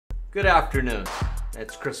Good afternoon,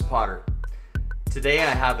 it's Chris Potter. Today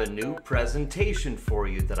I have a new presentation for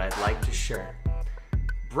you that I'd like to share.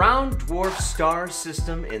 Brown dwarf star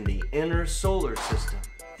system in the inner solar system,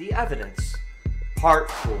 the evidence. Part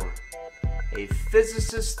 4, a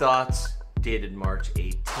physicist's thoughts dated March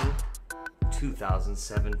 18th,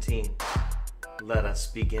 2017. Let us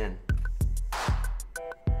begin.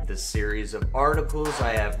 This series of articles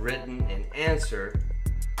I have written in answer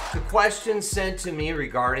to questions sent to me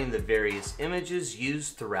regarding the various images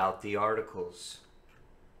used throughout the articles.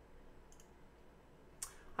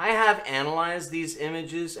 I have analyzed these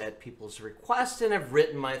images at people's request and have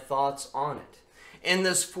written my thoughts on it. In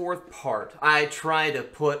this fourth part, I try to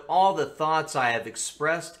put all the thoughts I have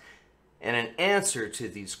expressed and an answer to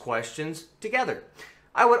these questions together.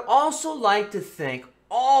 I would also like to thank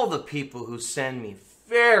all the people who send me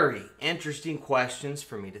very interesting questions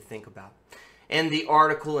for me to think about. In the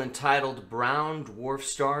article entitled Brown Dwarf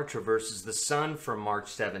Star Traverses the Sun from March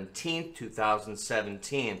 17,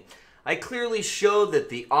 2017, I clearly showed that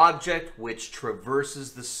the object which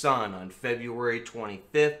traverses the Sun on February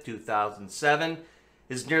 25, 2007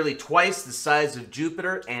 is nearly twice the size of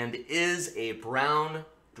Jupiter and is a brown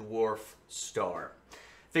dwarf star.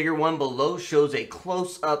 Figure 1 below shows a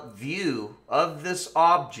close-up view of this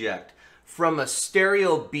object from a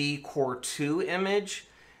stereo B Core 2 image.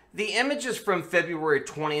 The image is from February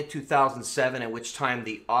 20th, 2007, at which time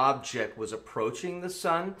the object was approaching the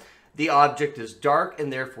sun. The object is dark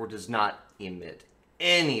and therefore does not emit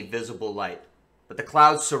any visible light. But the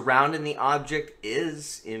cloud surrounding the object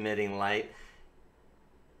is emitting light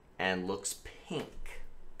and looks pink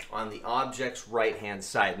on the object's right-hand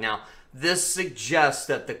side. Now, this suggests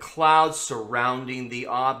that the cloud surrounding the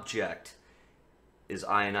object is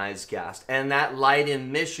ionized gas, and that light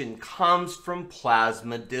emission comes from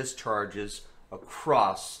plasma discharges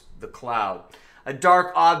across the cloud. A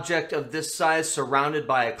dark object of this size surrounded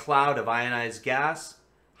by a cloud of ionized gas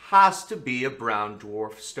has to be a brown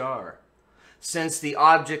dwarf star. Since the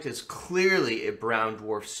object is clearly a brown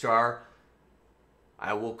dwarf star,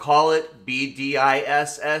 I will call it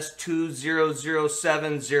BDISS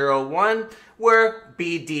 200701, where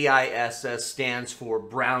BDISS stands for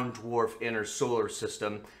Brown Dwarf Inner Solar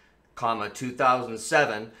System,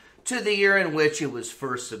 2007, to the year in which it was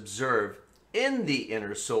first observed in the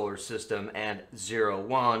inner solar system, and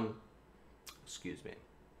 01,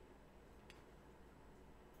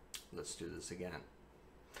 Let's do this again.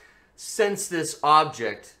 Since this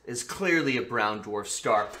object is clearly a brown dwarf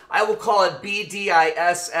star, I will call it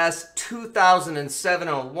BDISS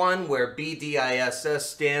 2007-01, where BDISS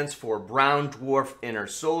stands for Brown Dwarf Inner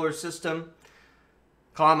Solar System,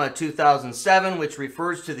 2007, which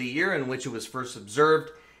refers to the year in which it was first observed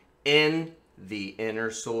in the inner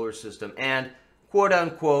solar system, and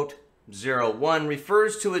quote-unquote 01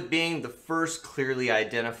 refers to it being the first clearly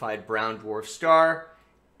identified brown dwarf star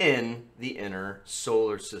in the inner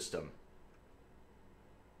solar system.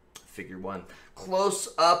 Figure 1.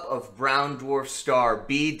 Close-up of brown dwarf star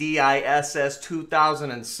BDISS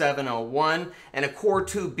 2007-01 and a Core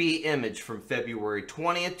 2B image from February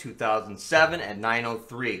 20th, 2007 at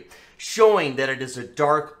 9:03, showing that it is a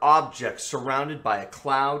dark object surrounded by a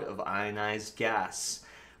cloud of ionized gas.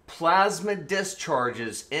 Plasma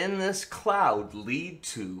discharges in this cloud lead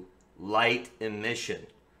to light emission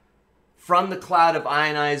from the cloud of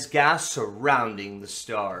ionized gas surrounding the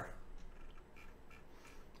star.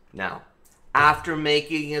 Now, after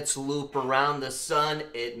making its loop around the sun,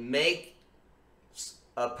 it makes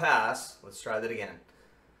a pass. Let's try that again.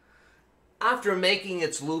 After making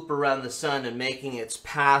its loop around the sun and making its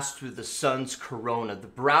pass through the sun's corona, the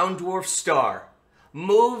brown dwarf star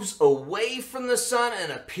moves away from the sun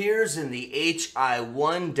and appears in the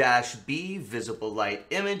HI1-B visible light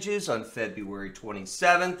images on February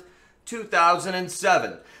 27th,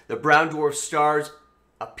 2007. The brown dwarf star's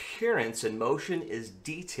appearance and motion is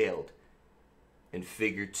detailed in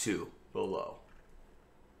Figure 2 below.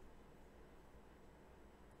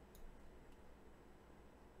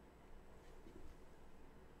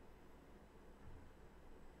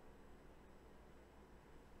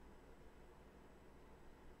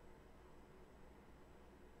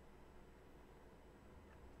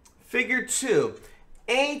 Figure 2.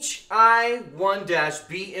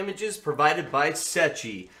 HI1-B images provided by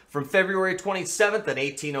Secchi from February 27th at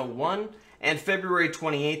 1801 and February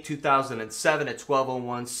 28, 2007 at 1201,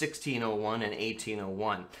 1601, and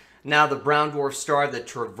 1801. Now, the brown dwarf star that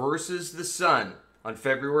traverses the sun on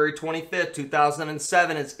February 25th,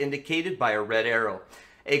 2007 is indicated by a red arrow.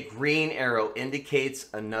 A green arrow indicates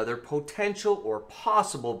another potential or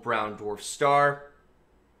possible brown dwarf star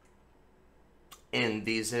in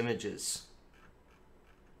these images.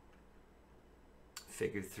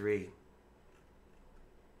 Figure 3.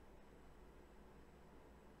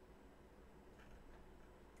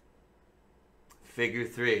 Figure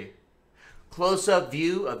 3. Close-up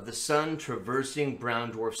view of the sun traversing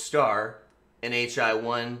brown dwarf star in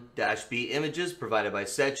HI1-B images provided by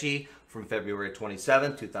Secchi from February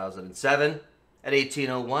 27, 2007 at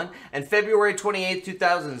 1801 and February 28,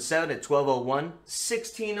 2007 at 1201,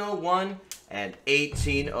 1601, and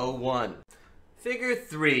 1801. Figure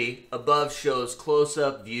 3 above shows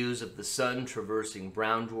close-up views of the sun traversing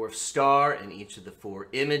brown dwarf star in each of the 4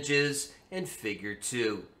 images in Figure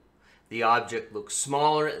 2. The object looks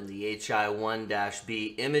smaller in the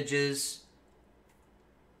HI1-B images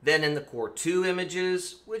than in the Core 2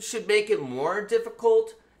 images, which should make it more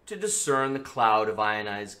difficult to discern the cloud of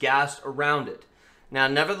ionized gas around it. Now,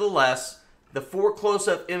 nevertheless, the 4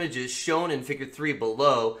 close-up images shown in Figure 3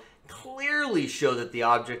 below clearly show that the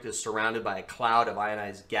object is surrounded by a cloud of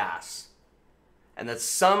ionized gas, and that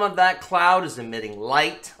some of that cloud is emitting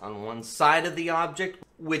light on one side of the object,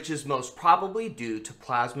 which is most probably due to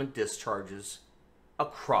plasma discharges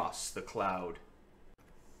across the cloud.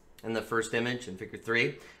 In the first image, in Figure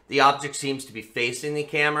 3, the object seems to be facing the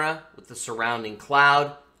camera with the surrounding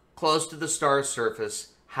cloud close to the star's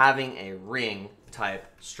surface, having a ring-type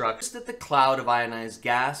structure. That the cloud of ionized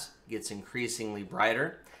gas gets increasingly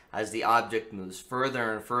brighter as the object moves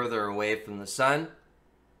further and further away from the sun.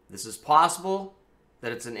 This is possible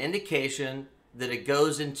that it's an indication that it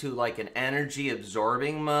goes into like an energy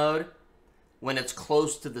absorbing mode when it's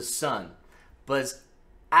close to the sun. But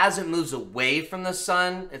as it moves away from the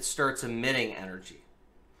sun, it starts emitting energy,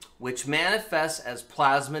 which manifests as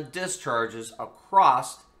plasma discharges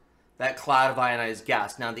across that cloud of ionized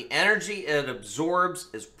gas. Now, the energy it absorbs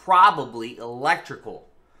is probably electrical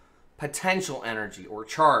potential energy or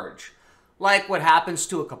charge, like what happens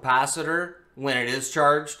to a capacitor when it is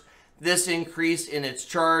charged. This increase in its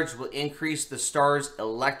charge will increase the star's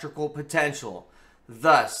electrical potential.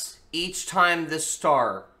 Thus, each time this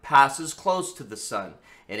star passes close to the sun,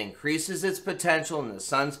 it increases its potential, and the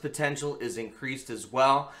sun's potential is increased as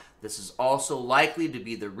well. This is also likely to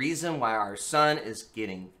be the reason why our sun is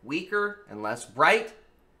getting weaker and less bright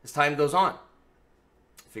as time goes on.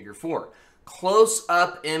 Figure 4.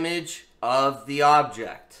 Close-up image of the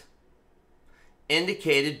object,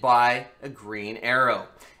 indicated by a green arrow.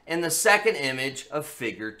 In the second image of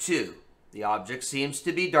Figure 2, the object seems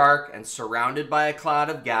to be dark and surrounded by a cloud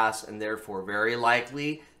of gas, and therefore very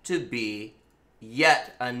likely to be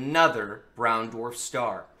yet another brown dwarf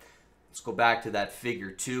star. Let's go back to that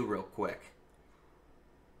Figure 2 real quick.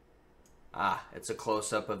 It's a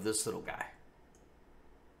close-up of this little guy.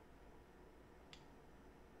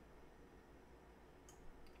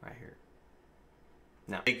 Right here.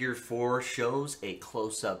 Now, Figure 4 shows a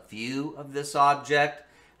close-up view of this object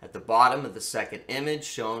at the bottom of the second image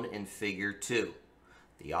shown in Figure 2.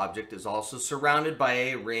 The object is also surrounded by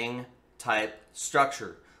a ring-type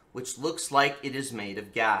structure, which looks like it is made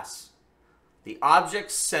of gas. The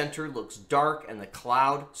object's center looks dark and the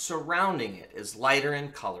cloud surrounding it is lighter in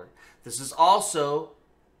color. This is also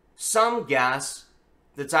some gas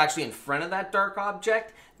that's actually in front of that dark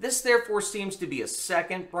object. This therefore seems to be a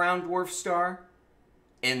second brown dwarf star.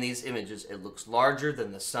 In these images, it looks larger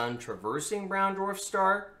than the sun traversing brown dwarf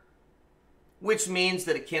star, which means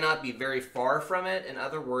that it cannot be very far from it. In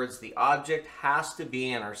other words, the object has to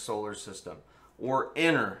be in our solar system or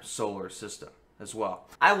inner solar system as well.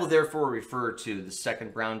 I will therefore refer to the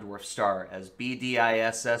second brown dwarf star as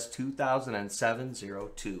BDISS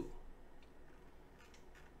 2007-02.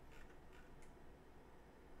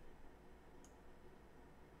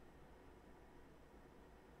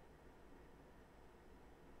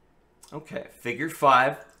 Okay, Figure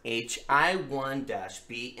 5,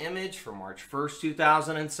 HI1-B image from March 1st,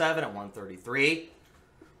 2007 at 1:33.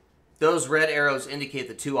 Those red arrows indicate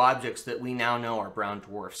the 2 objects that we now know are brown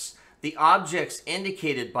dwarfs. The objects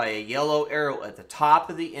indicated by a yellow arrow at the top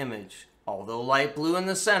of the image, although light blue in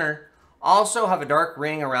the center, also have a dark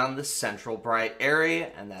ring around the central bright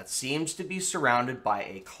area, and that seems to be surrounded by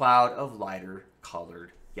a cloud of lighter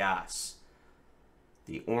colored gas.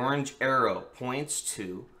 The orange arrow points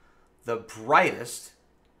to the brightest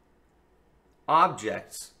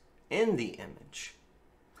objects in the image.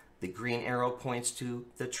 The green arrow points to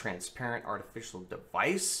the transparent artificial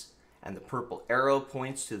device, and the purple arrow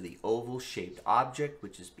points to the oval-shaped object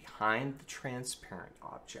which is behind the transparent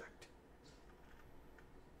object.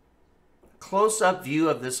 A close-up view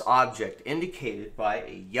of this object indicated by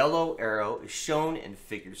a yellow arrow is shown in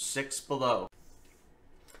Figure 6 below.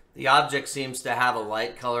 The object seems to have a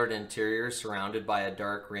light-colored interior surrounded by a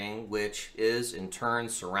dark ring, which is in turn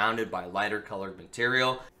surrounded by lighter-colored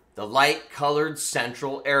material. The light-colored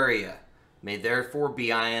central area may therefore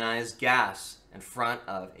be ionized gas in front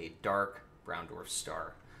of a dark brown dwarf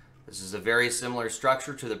star. This is a very similar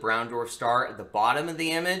structure to the brown dwarf star at the bottom of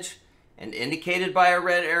the image and indicated by a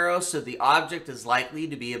red arrow, so the object is likely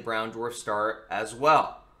to be a brown dwarf star as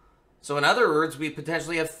well. So in other words, we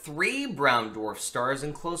potentially have 3 brown dwarf stars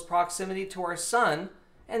in close proximity to our sun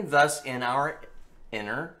and thus in our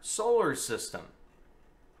inner solar system.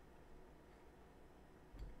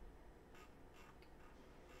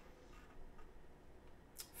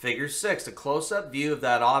 Figure 6, a close-up view of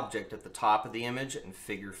that object at the top of the image in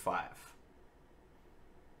Figure 5.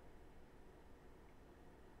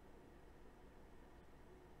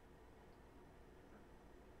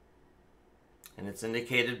 And it's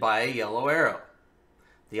indicated by a yellow arrow.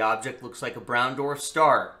 The object looks like a brown dwarf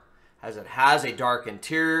star, as it has a dark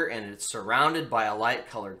interior and it's surrounded by a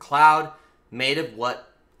light-colored cloud made of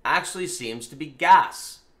what actually seems to be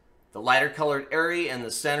gas. The lighter colored area in the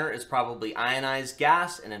center is probably ionized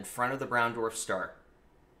gas and in front of the brown dwarf star.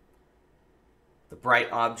 The bright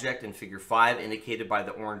object in Figure 5, indicated by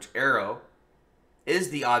the orange arrow, is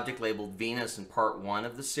the object labeled Venus in Part 1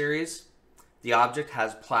 of the series. The object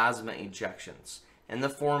has plasma ejections in the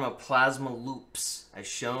form of plasma loops, as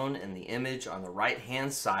shown in the image on the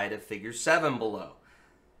right-hand side of Figure 7 below.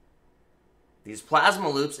 These plasma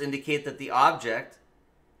loops indicate that the object,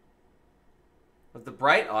 but the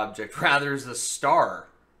bright object rather, is a star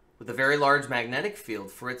with a very large magnetic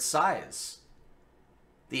field for its size.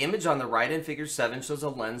 The image on the right in Figure 7 shows a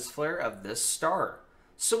lens flare of this star,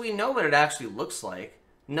 so we know what it actually looks like.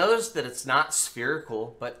 Notice that it's not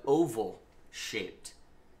spherical, but oval shaped,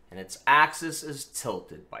 and its axis is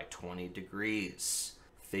tilted by 20 degrees.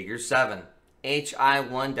 Figure 7.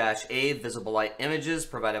 HI1-A visible light images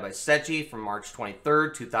provided by Secchi from March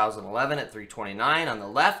 23, 2011 at 3:29 on the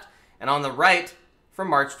left, and on the right from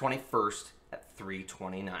March 21st at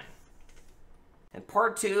 3:29. In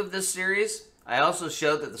Part 2 of this series, I also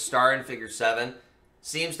showed that the star in Figure 7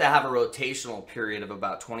 seems to have a rotational period of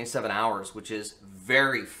about 27 hours, which is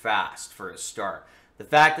very fast for a star. The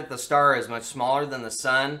fact that the star is much smaller than the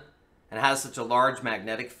sun and has such a large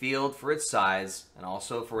magnetic field for its size and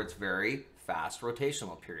also for its very fast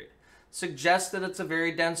rotational period suggests that it's a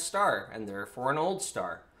very dense star and therefore an old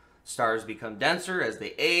star. Stars become denser as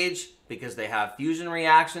they age because they have fusion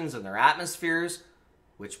reactions in their atmospheres,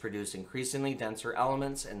 which produce increasingly denser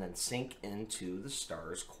elements and then sink into the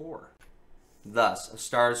star's core. Thus, a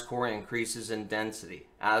star's core increases in density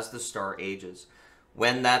as the star ages.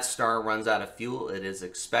 When that star runs out of fuel, it is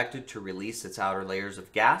expected to release its outer layers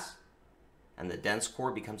of gas, and the dense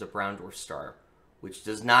core becomes a brown dwarf star, which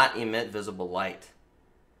does not emit visible light,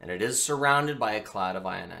 and it is surrounded by a cloud of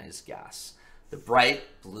ionized gas. The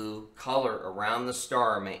bright blue color around the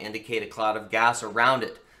star may indicate a cloud of gas around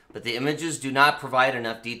it, but the images do not provide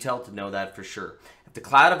enough detail to know that for sure. If the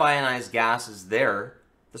cloud of ionized gas is there,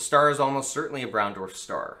 the star is almost certainly a brown dwarf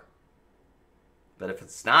star. But if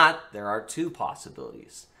it's not, there are 2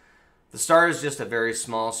 possibilities. The star is just a very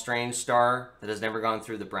small, strange star that has never gone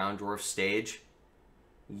through the brown dwarf stage,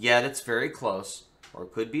 yet it's very close, or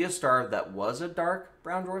it could be a star that was a dark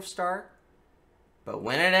brown dwarf star, but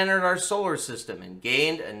when it entered our solar system and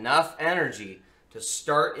gained enough energy to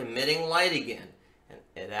start emitting light again, and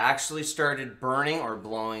it actually started burning or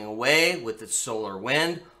blowing away with its solar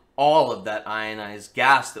wind all of that ionized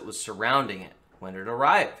gas that was surrounding it when it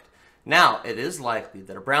arrived. Now, it is likely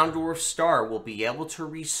that a brown dwarf star will be able to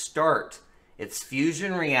restart its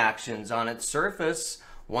fusion reactions on its surface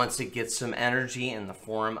once it gets some energy in the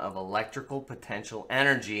form of electrical potential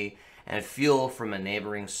energy and fuel from a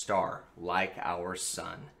neighboring star, like our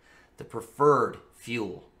sun. The preferred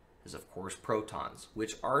fuel is, of course, protons,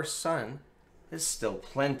 which our sun is still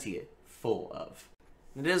plenty full of.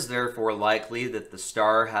 It is therefore likely that the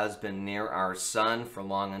star has been near our sun for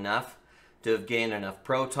long enough to have gained enough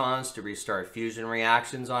protons to restart fusion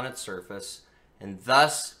reactions on its surface and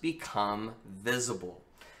thus become visible.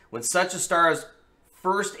 When such a star is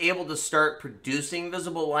first able to start producing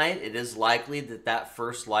visible light, it is likely that that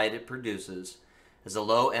first light it produces is a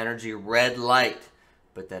low energy red light,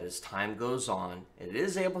 but that as time goes on, it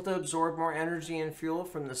is able to absorb more energy and fuel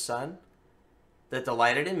from the sun that the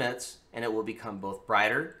light it emits, and it will become both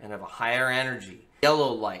brighter and of a higher energy.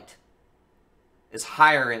 Yellow light is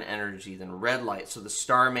higher in energy than red light, so the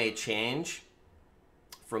star may change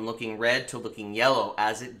from looking red to looking yellow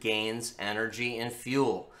as it gains energy and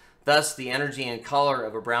fuel. Thus, the energy and color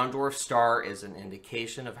of a brown dwarf star is an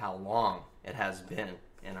indication of how long it has been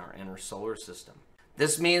in our inner solar system.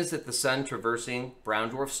 This means that the sun traversing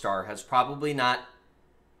brown dwarf star has probably not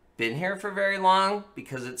been here for very long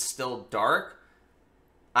because it's still dark,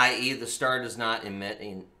 i.e. the star does not emit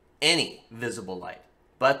any visible light.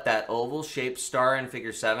 But that oval-shaped star in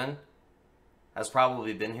Figure 7 has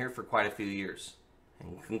probably been here for quite a few years.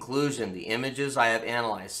 In conclusion, the images I have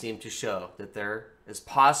analyzed seem to show that there is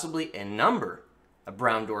possibly a number of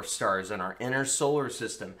brown dwarf stars in our inner solar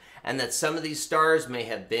system, and that some of these stars may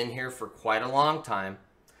have been here for quite a long time,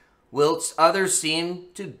 whilst others seem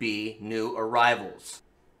to be new arrivals.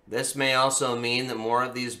 This may also mean that more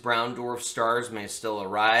of these brown dwarf stars may still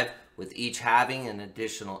arrive, with each having an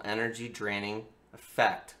additional energy-draining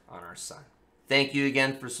effect on our sun. Thank you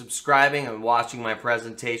again for subscribing and watching my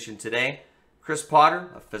presentation today. Chris Potter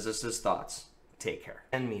of Physicist's Thoughts. Take care.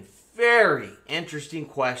 Send me very interesting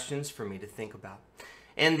questions for me to think about.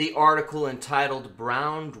 In the article entitled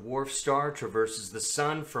Brown Dwarf Star Traverses the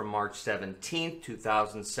Sun from March 17,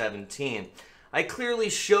 2017, I clearly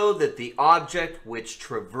showed that the object which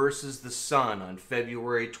traverses the Sun on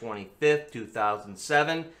February 25,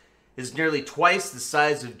 2007 is nearly twice the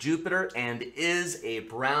size of Jupiter and is a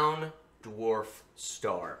brown dwarf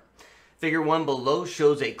star. Figure 1 below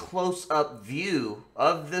shows a close-up view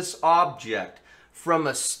of this object from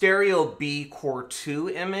a stereo B Core 2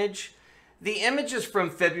 image. The image is from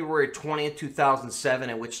February 20th, 2007,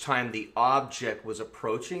 at which time the object was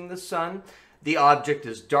approaching the sun. The object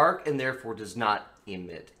is dark and therefore does not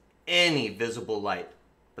emit any visible light.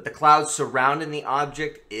 But the cloud surrounding the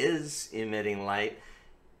object is emitting light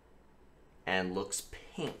and looks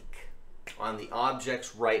pink on the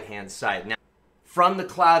object's right-hand side. Now, from the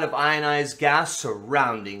cloud of ionized gas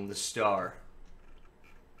surrounding the star.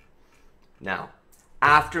 Now,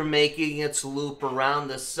 after making its loop around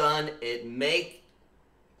the sun, it makes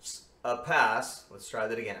a pass. Let's try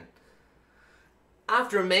that again.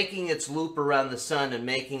 After making its loop around the sun and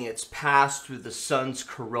making its pass through the sun's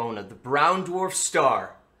corona, the brown dwarf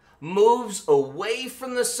star moves away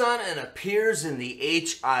from the sun and appears in the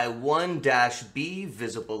HI1-B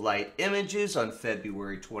visible light images on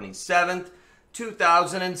February 27th,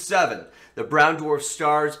 2007. The brown dwarf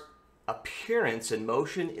star's appearance and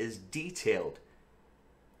motion is detailed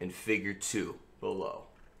in Figure 2 below.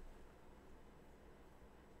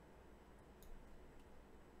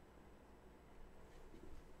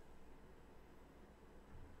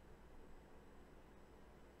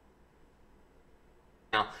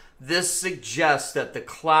 Now, this suggests that the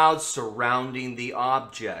cloud surrounding the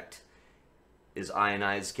object is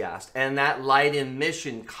ionized gas, and that light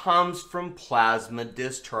emission comes from plasma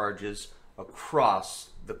discharges across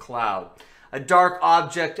the cloud. A dark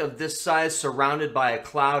object of this size surrounded by a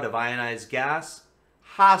cloud of ionized gas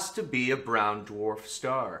has to be a brown dwarf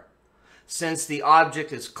star. Since the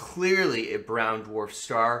object is clearly a brown dwarf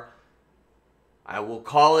star, I will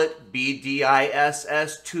call it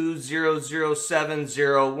BDISS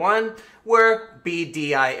 200701, where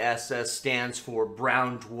BDISS stands for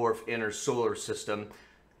Brown Dwarf Inner Solar System,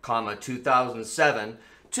 2007,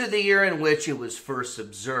 to the year in which it was first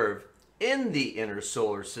observed in the inner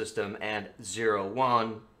solar system, and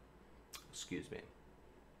 01,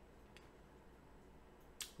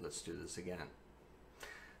 let's do this again.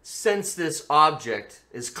 Since this object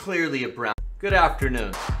is clearly a brown... Good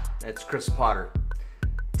afternoon, it's Chris Potter.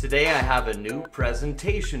 Today I have a new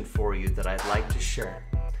presentation for you that I'd like to share.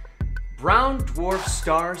 Brown dwarf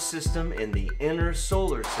star system in the inner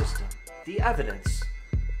solar system. The evidence.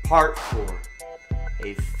 Part 4.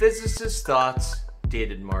 A Physicist's Thoughts,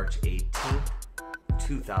 dated March 18th,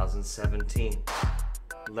 2017.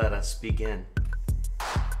 Let us begin.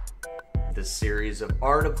 This series of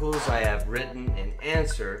articles I have written in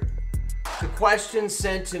answer to questions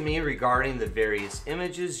sent to me regarding the various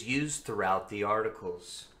images used throughout the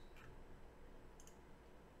articles.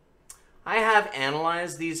 I have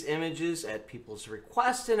analyzed these images at people's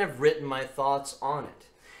request and have written my thoughts on it.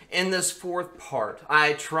 In this fourth part,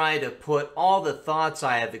 I try to put all the thoughts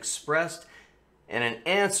I have expressed and an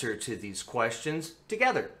answer to these questions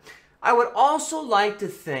together. I would also like to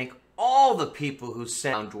thank all the people who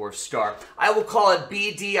sent Brown Dwarf Star. I will call it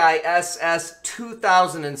BDISS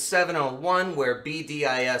 2007-01, where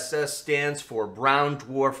BDISS stands for Brown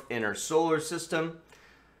Dwarf Inner Solar System,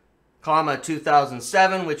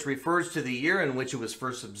 2007, which refers to the year in which it was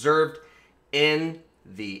first observed in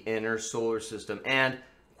the inner solar system, and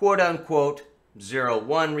quote-unquote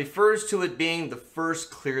 01 refers to it being the first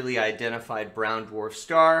clearly identified brown dwarf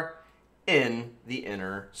star in the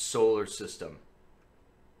inner solar system.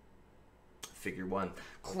 Figure 1.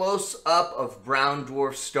 Close-up of brown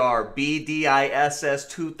dwarf star BDISS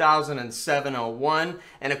 2007-01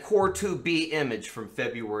 and a Core 2B image from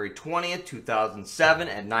February 20th, 2007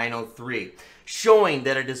 at 9:03, showing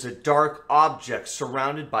that it is a dark object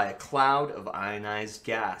surrounded by a cloud of ionized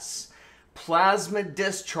gas. plasma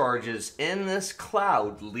discharges in this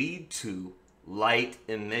cloud lead to light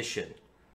emission.